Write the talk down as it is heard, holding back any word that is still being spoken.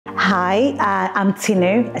Hi, I'm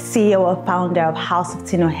Tinu, CEO and founder of House of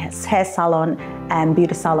Tinu Hair Salon and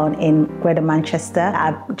Beauty Salon in Greater Manchester.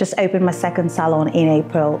 I've just opened my second salon in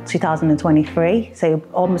April 2023, so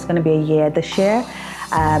almost going to be a year this year.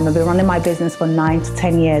 I've been running my business for 9 to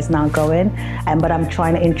 10 years now going, but I'm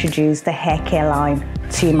trying to introduce the hair care line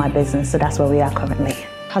to my business, so that's where we are currently.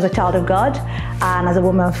 As a child of God and as a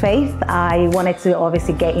woman of faith, I wanted to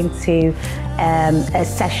obviously get into a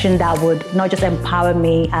session that would not just empower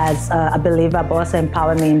me as a believer, but also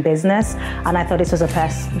empower me in business. And I thought this was the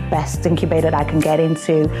best incubator that I can get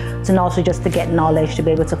into, to not also just to get knowledge, to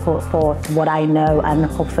be able to put forth what I know and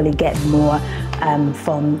hopefully get more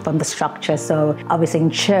from the structure. So obviously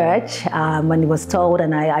in church, when it was told,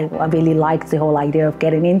 and I really liked the whole idea of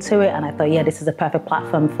getting into it, and I thought, yeah, this is a perfect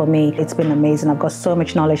platform for me. It's been amazing. I've got so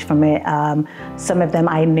much knowledge from it. Some of them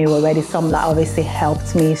I knew already, some that obviously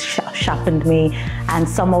helped me, sharpened me, and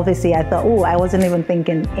some obviously I thought, oh, I wasn't even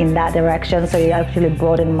thinking in that direction. So it actually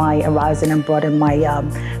broadened my horizon and broadened my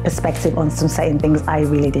perspective on some certain things I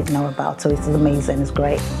really didn't know about. So it's amazing, it's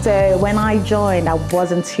great. So when I joined, I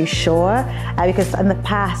wasn't too sure, because in the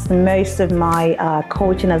past, most of my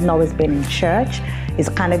coaching has not always been in church. It's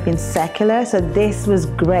kind of been secular. So this was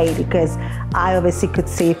great because I obviously could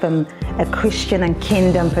see from a Christian and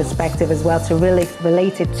kingdom perspective as well, to really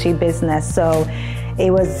relate it to business. So it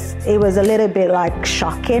was a little bit like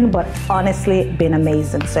shocking, but honestly been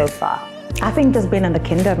amazing so far. I think just being in the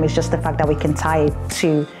kingdom is just the fact that we can tie it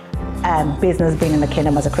to business, being in the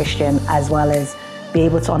kingdom as a Christian, as well as be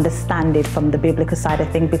able to understand it from the biblical side of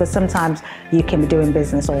things, because sometimes you can be doing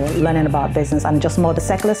business or learning about business and just more the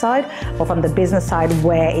secular side, but from the business side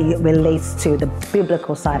where it relates to the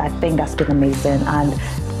biblical side, I think that's been amazing. And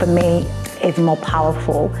for me, it's more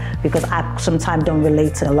powerful because I sometimes don't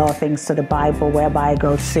relate to a lot of things to the Bible, whereby I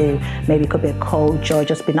go to, maybe it could be a coach or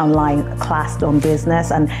just been online class on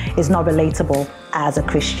business, and it's not relatable as a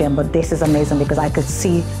Christian. But this is amazing because I could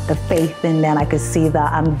see the faith in there, and I could see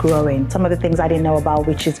that I'm growing. Some of the things I didn't know about,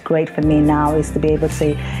 which is great for me now, is to be able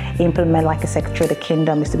to implement, like I said, through the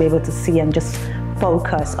kingdom, is to be able to see and just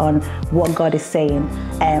focus on what God is saying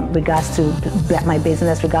regards to my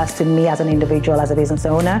business, regards to me as an individual, as a business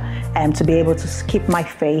owner, and to be able to keep my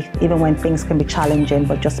faith even when things can be challenging,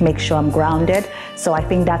 but just make sure I'm grounded. So I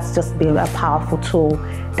think that's just been a powerful tool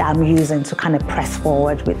that I'm using to kind of press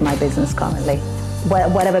forward with my business currently.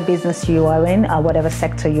 Whatever business you are in, or whatever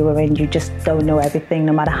sector you are in, you just don't know everything,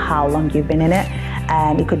 no matter how long you've been in it.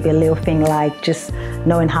 And it could be a little thing like just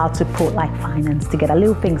knowing how to put like finance together.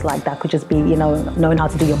 Little things like that could just be, you know, knowing how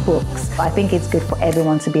to do your books. I think it's good for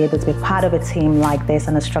everyone to be able to be part of a team like this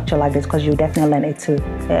and a structure like this, because you definitely learn it to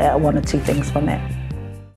 1 or 2 things from it.